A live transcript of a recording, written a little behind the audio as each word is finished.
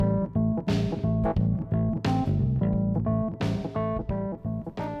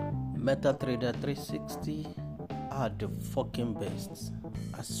MetaTrader 360 are the fucking best.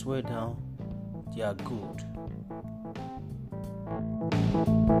 I swear down, they are good.